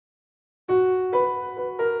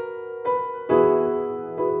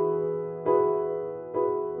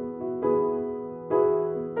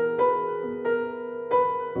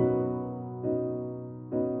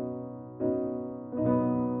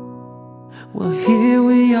Well, here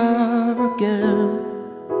we are again.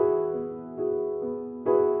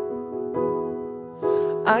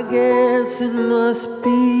 I guess it must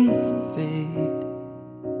be fate.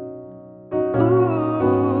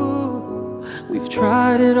 Ooh, we've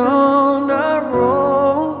tried it on our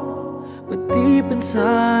own, but deep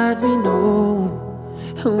inside we know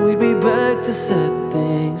we'd be back to set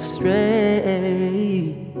things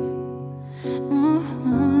straight.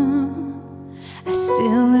 I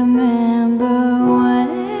still remember when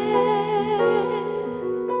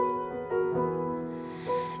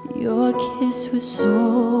your kiss was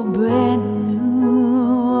so brand new.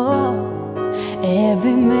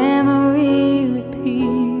 Every memory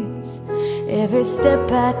repeats, every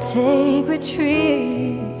step I take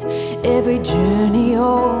retreats, every journey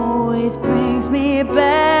always brings me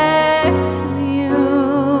back to you.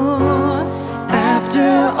 After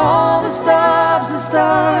all the stops and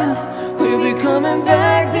starts, we'll be coming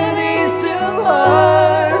back to these two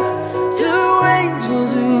hearts, two angels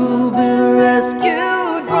who've been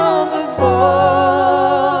rescued from the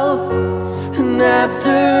fall. And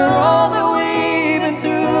after all that we've been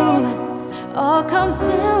through, all comes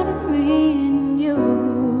down to me and you.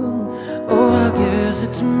 Oh, I guess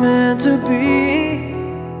it's meant to be,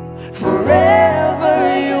 forever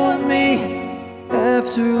you and me,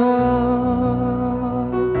 after all.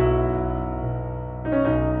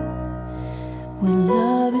 When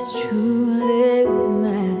love is truly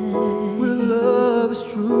right, when love is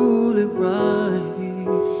truly right,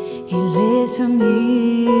 it lives from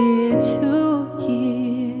year to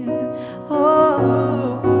year.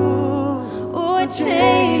 Oh, it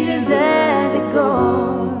changes as it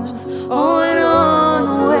goes, and on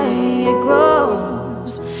the way it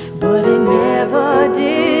grows, but it never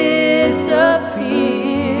disappears.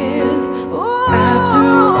 After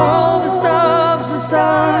all the stops and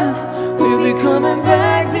starts, we'll be coming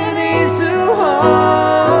back to these two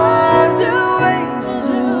hearts, two angels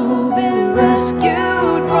who've been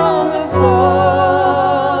rescued from the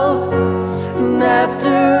fall. And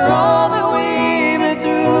after all that we've been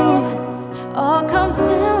through, all comes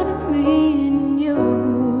down to me and you.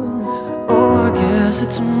 oh, I guess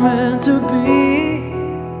it's meant to be,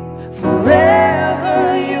 forever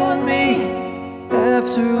you and me,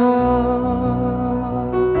 after all.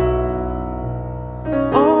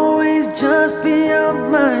 Always just beyond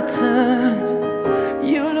my touch,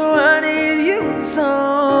 you know I need you so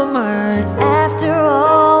much. After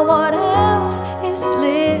all, what else is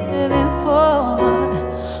living for?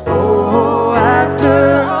 Oh,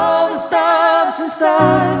 after all the stops and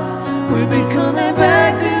starts, we'll be coming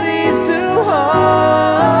back to these two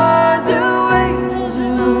hearts, two angels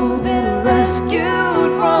who've been rescued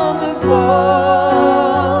from the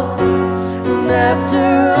fall. And after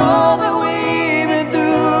all that we've been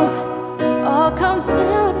through, All comes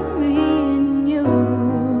down to me and you.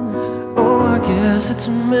 oh, I guess it's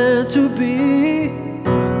meant to be,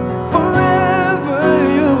 forever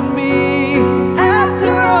you and me,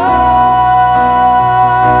 after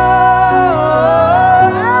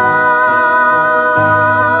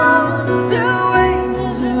all. Two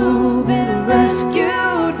angels who've been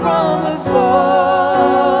rescued from the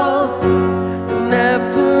fall. And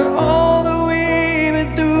after all that we've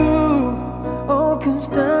been through, all comes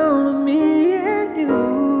down to me and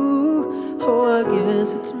you. Oh, I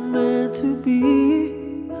guess it's meant to be.